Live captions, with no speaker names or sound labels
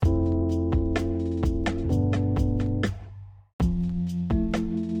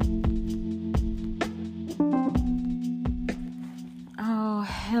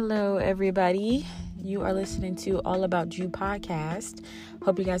Hello, everybody. You are listening to All About You podcast.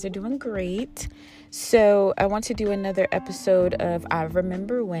 Hope you guys are doing great. So I want to do another episode of I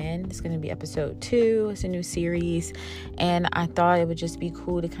Remember When. It's going to be episode 2. It's a new series. And I thought it would just be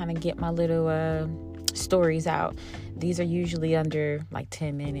cool to kind of get my little stories out. These are usually under like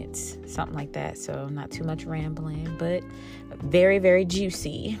 10 minutes, something like that. So not too much rambling, but very, very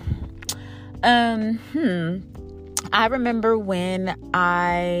juicy. I remember when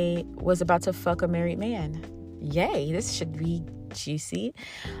I was about to fuck a married man. Yay, this should be juicy.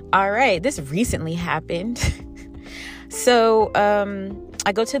 All right, this recently happened. So,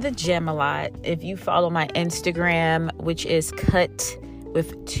 I go to the gym a lot. If you follow my Instagram, which is cut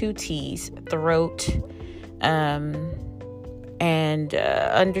with 2 T's, throat, and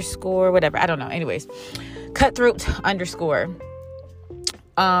underscore, whatever. I don't know. Anyways, cutthroat underscore.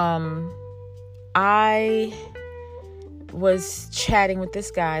 I was chatting with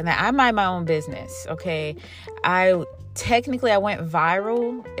this guy. Now, I mind my own business, okay? I went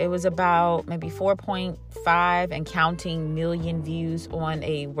viral. It was about maybe 4.5 and counting million views on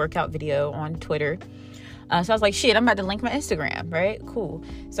a workout video on Twitter. So I was like, shit, I'm about to link my Instagram, right? Cool.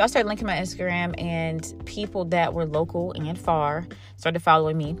 So I started linking my Instagram, and people that were local and far started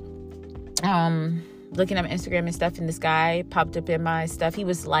following me. Looking at my Instagram and stuff, and this guy popped up in my stuff. He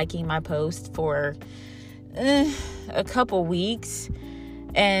was liking my post for a couple weeks,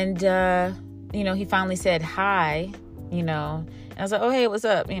 and he finally said hi, and I was like, oh hey, what's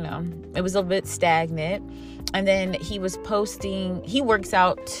up? It was a bit stagnant. And then he was posting, he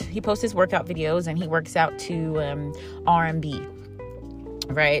posts his workout videos, and he works out to R&B,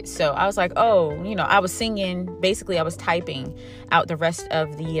 right? So I was like, oh, I was singing, basically I was typing out the rest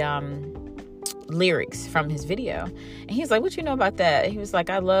of the lyrics from his video, and he's like, what you know about that? He was like,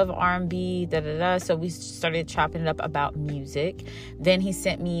 I love R&B, da da da. So we started chopping it up about music. Then he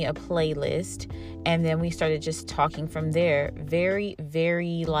sent me a playlist, and then we started just talking from there. Very,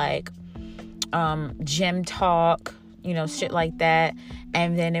 very like gym talk, shit like that.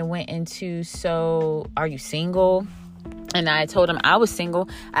 And then it went into, so are you single? And I told him I was single.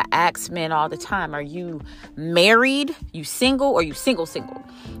 I ask men all the time, are you married? You single, or you single?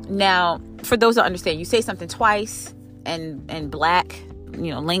 Now, for those that understand, you say something twice and black,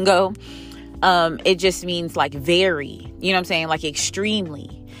 lingo. It just means like very, you know what I'm saying? Like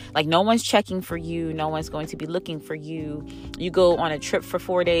extremely. Like no one's checking for you. No one's going to be looking for you. You go on a trip for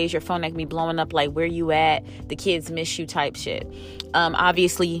 4 days. Your phone can be blowing up like, where you at? The kids miss you type shit.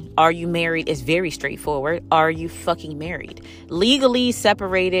 Obviously, are you married is very straightforward. Are you fucking married? Legally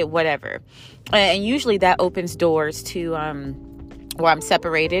separated, whatever. And usually that opens doors to where I'm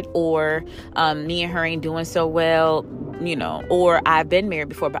separated, or me and her ain't doing so well, or I've been married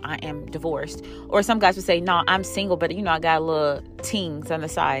before, but I am divorced. Or some guys would say, no, I'm single, but I got a little tings on the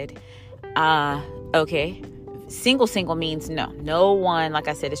side. Okay. Single means no one, like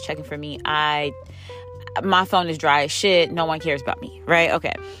I said, is checking for me. My phone is dry as shit. No one cares about me. Right.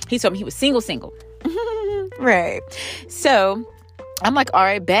 Okay. He told me he was single. Right. So I'm like, all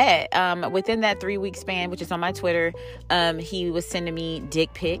right, bet. Within that 3-week span, which is on my Twitter, he was sending me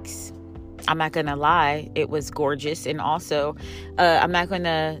dick pics. I'm not going to lie. It was gorgeous. And also, I'm not going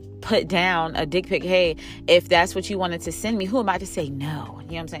to put down a dick pic. Hey, if that's what you wanted to send me, who am I to say no? You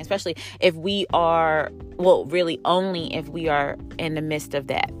know what I'm saying? Especially if we are, really only if we are in the midst of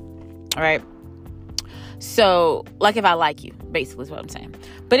that. All right. So like if I like you, basically is what I'm saying.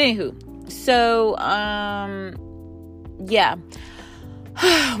 But anywho, so, yeah.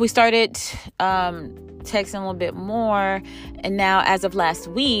 We started texting a little bit more, and now as of last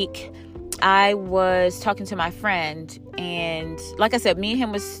week, I was talking to my friend, and like I said, me and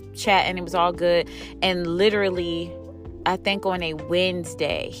him was chatting. It was all good, and literally, I think on a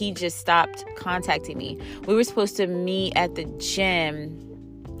Wednesday, he just stopped contacting me. We were supposed to meet at the gym.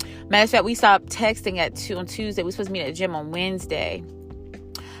 Matter of fact, we stopped texting on Tuesday. We were supposed to meet at the gym on Wednesday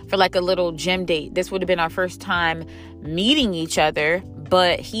for like a little gym date. This would have been our first time meeting each other,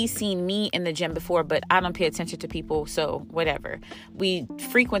 but he's seen me in the gym before, but I don't pay attention to people, so whatever. We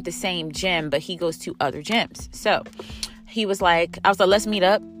frequent the same gym, but he goes to other gyms. So I was like, let's meet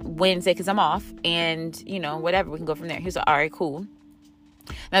up Wednesday because I'm off, and whatever, we can go from there. He was like, all right, cool.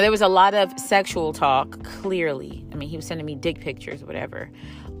 Now there was a lot of sexual talk, clearly. I mean, he was sending me dick pictures or whatever.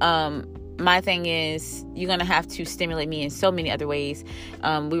 My thing is, you're going to have to stimulate me in so many other ways.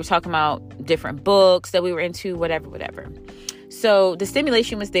 We were talking about different books that we were into, whatever. So the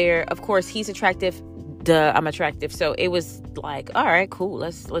stimulation was there. Of course, he's attractive. Duh, I'm attractive. So it was like, all right, cool.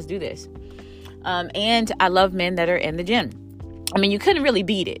 Let's do this. And I love men that are in the gym. I mean, you couldn't really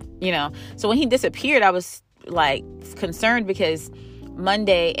beat it, So when he disappeared, I was like concerned because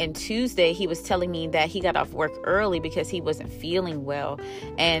Monday and Tuesday, he was telling me that he got off work early because he wasn't feeling well,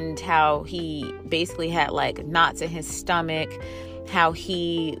 and how he basically had like knots in his stomach, how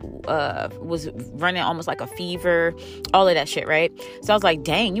he was running almost like a fever, all of that shit, right? So I was like,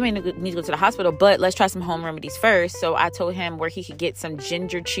 dang, you ain't need to go to the hospital, but let's try some home remedies first. So I told him where he could get some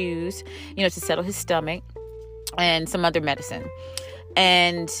ginger chews, to settle his stomach, and some other medicine.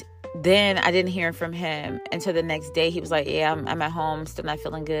 And then I didn't hear from him until the next day. He was like, yeah, I'm at home, still not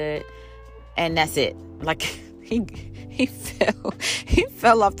feeling good. And that's it. Like, he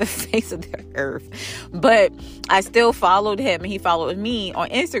fell off the face of the earth. But I still followed him, and he followed me on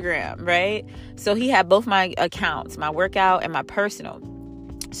Instagram, right? So he had both my accounts, my workout and my personal.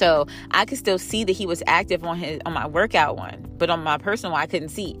 So I could still see that he was active on my workout one, but on my personal one, I couldn't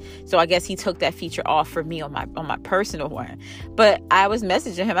see. So I guess he took that feature off for me on my personal one. But I was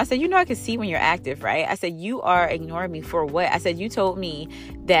messaging him. I said, I can see when you're active, right? I said, you are ignoring me for what? I said, you told me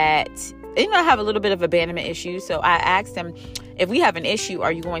that, I have a little bit of abandonment issues. So I asked him, if we have an issue,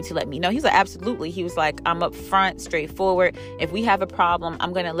 are you going to let me know? He's like, absolutely. He was like, I'm upfront, straightforward. If we have a problem,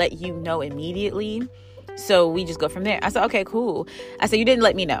 I'm going to let you know immediately. So we just go from there. I said, okay, cool. I said, you didn't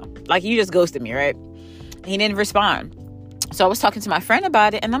let me know. Like, you just ghosted me, right? He didn't respond. So I was talking to my friend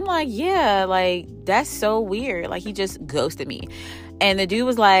about it, and I'm like, yeah, like, that's so weird. Like, he just ghosted me. And the dude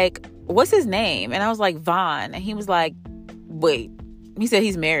was like, what's his name? And I was like, Vaughn. And he was like, wait. He said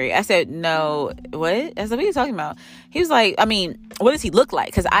he's married. I said, no, what? I said, what are you talking about? He was like, what does he look like?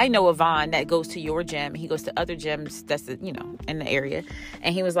 Because I know a Vaughn that goes to your gym. He goes to other gyms that's, in the area.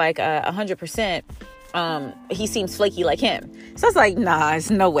 And he was like, 100%. He seems flaky like him. So I was like, nah, it's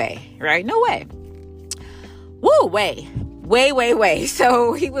no way, right? No way. Woo, way.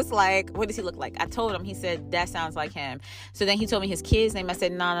 So he was like, what does he look like? I told him. He said, that sounds like him. So then he told me his kid's name. I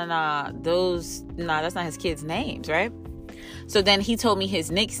said, nah, that's not his kids' names, right? So then he told me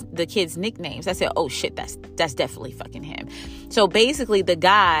the kids' nicknames. I said, oh shit, that's definitely fucking him. So basically the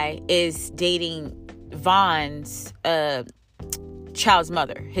guy is dating Vaughn's child's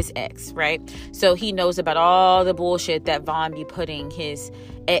mother, his ex, right? So he knows about all the bullshit that Vaughn be putting his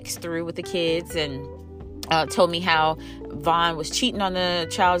ex through with the kids, and told me how Vaughn was cheating on the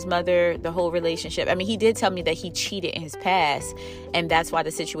child's mother, the whole relationship. He did tell me that he cheated in his past, and that's why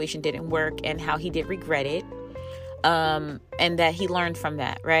the situation didn't work, and how he did regret it, and that he learned from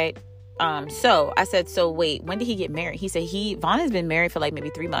that, right? So I said, so wait, when did he get married? He said Vaughn has been married for like maybe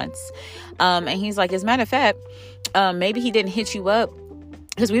 3 months. And he's like, as a matter of fact, maybe he didn't hit you up,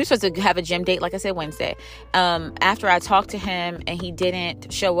 because we were supposed to have a gym date, like I said, Wednesday. After I talked to him and he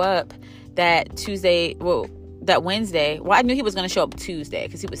didn't show up that Wednesday. Well, I knew he was going to show up Tuesday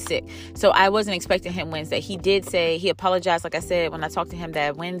because he was sick. So I wasn't expecting him Wednesday. He did say he apologized, like I said, when I talked to him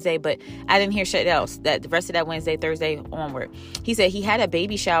that Wednesday, but I didn't hear shit else that the rest of that Wednesday, Thursday onward. He said he had a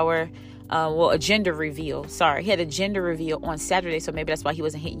baby shower, a gender reveal. Sorry. He had a gender reveal on Saturday. So maybe that's why he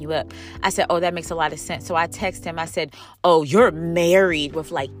wasn't hitting you up. I said, oh, that makes a lot of sense. So I texted him. I said, oh, you're married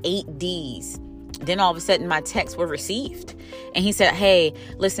with like 8 Ds. Then all of a sudden my texts were received. And he said, hey,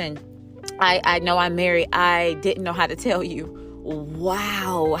 listen, I know I'm married. I didn't know how to tell you.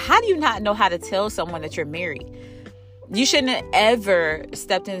 Wow. How do you not know how to tell someone that you're married? You shouldn't have ever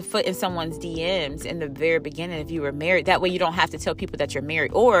stepped foot in someone's DMs in the very beginning if you were married. That way you don't have to tell people that you're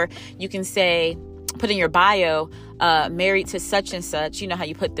married. Or you can say, put in your bio, married to such and such. You know how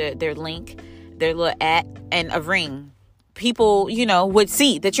you put their link, their little @ and a ring. People, would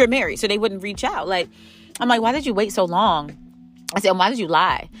see that you're married, so they wouldn't reach out. Like, I'm like, why did you wait so long? I said, why did you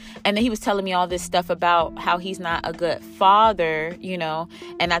lie? And then he was telling me all this stuff about how he's not a good father,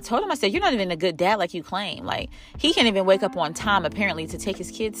 And I told him, I said, you're not even a good dad like you claim. Like, he can't even wake up on time, apparently, to take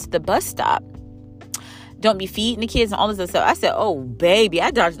his kids to the bus stop. Don't be feeding the kids and all this other stuff. I said, oh, baby,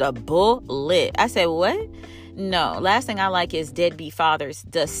 I dodged a bullet. I said, what? No, last thing I like is deadbeat fathers.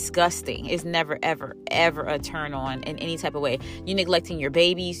 Disgusting. It's never, ever, ever a turn on in any type of way. You neglecting your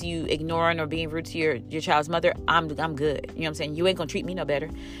babies, you ignoring or being rude to your child's mother. I'm good. You know what I'm saying? You ain't gonna treat me no better.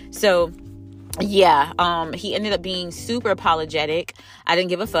 So yeah, he ended up being super apologetic. I didn't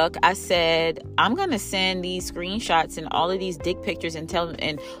give a fuck. I said, I'm gonna send these screenshots and all of these dick pictures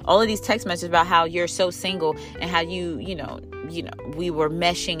and all of these text messages about how you're so single and how we were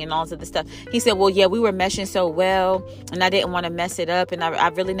meshing and all this other stuff. He said, well, yeah, we were meshing so well and I didn't want to mess it up, and I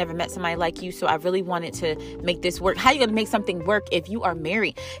really never met somebody like you, so I really wanted to make this work. How you gonna make something work if you are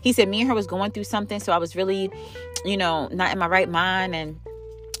married? He said, me and her was going through something, so I was really, not in my right mind, and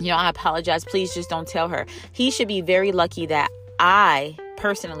I apologize. Please just don't tell her. He should be very lucky that I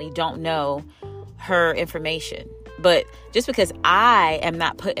personally don't know her information, But just because I am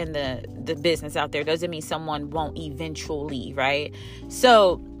not putting the business out there doesn't mean someone won't eventually, right?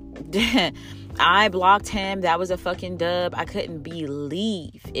 So I blocked him. That was a fucking dub. I couldn't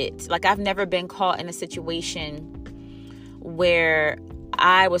believe it. Like, I've never been caught in a situation where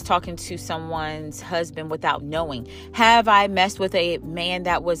I was talking to someone's husband without knowing. Have I messed with a man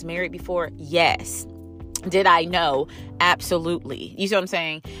that was married before? Yes. Did I know? Absolutely. You see what I'm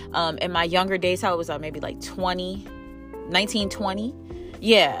saying? In my younger days, how it was maybe like 19, 20.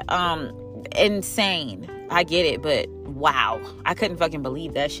 Yeah. Insane. I get it, but wow. I couldn't fucking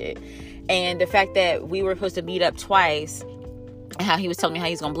believe that shit. And the fact that we were supposed to meet up twice, and how he was telling me how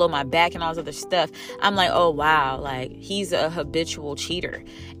he's gonna blow my back and all this other stuff. I'm like, oh wow, like, he's a habitual cheater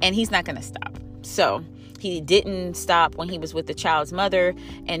and he's not gonna stop. So he didn't stop when he was with the child's mother,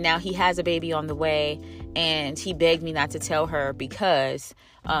 and now he has a baby on the way, and he begged me not to tell her because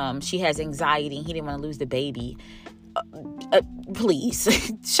she has anxiety and he didn't want to lose the baby.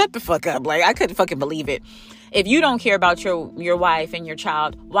 Please shut the fuck up. Like, I couldn't fucking believe it. If you don't care about your wife and your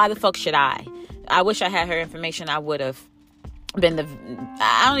child, why the fuck should I? I wish I had her information. I would have been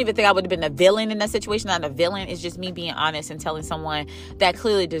I don't even think I would have been the villain in that situation. Not a villain. It's just me being honest and telling someone that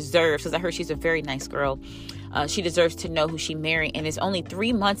clearly deserves, because I heard she's a very nice girl. She deserves to know who she married, and it's only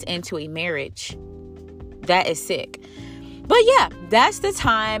 3 months into a marriage. That is sick. But yeah, that's the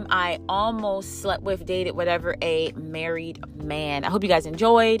time I almost slept with, dated, whatever, a married man. I hope you guys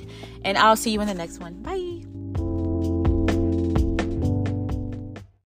enjoyed, and I'll see you in the next one. Bye.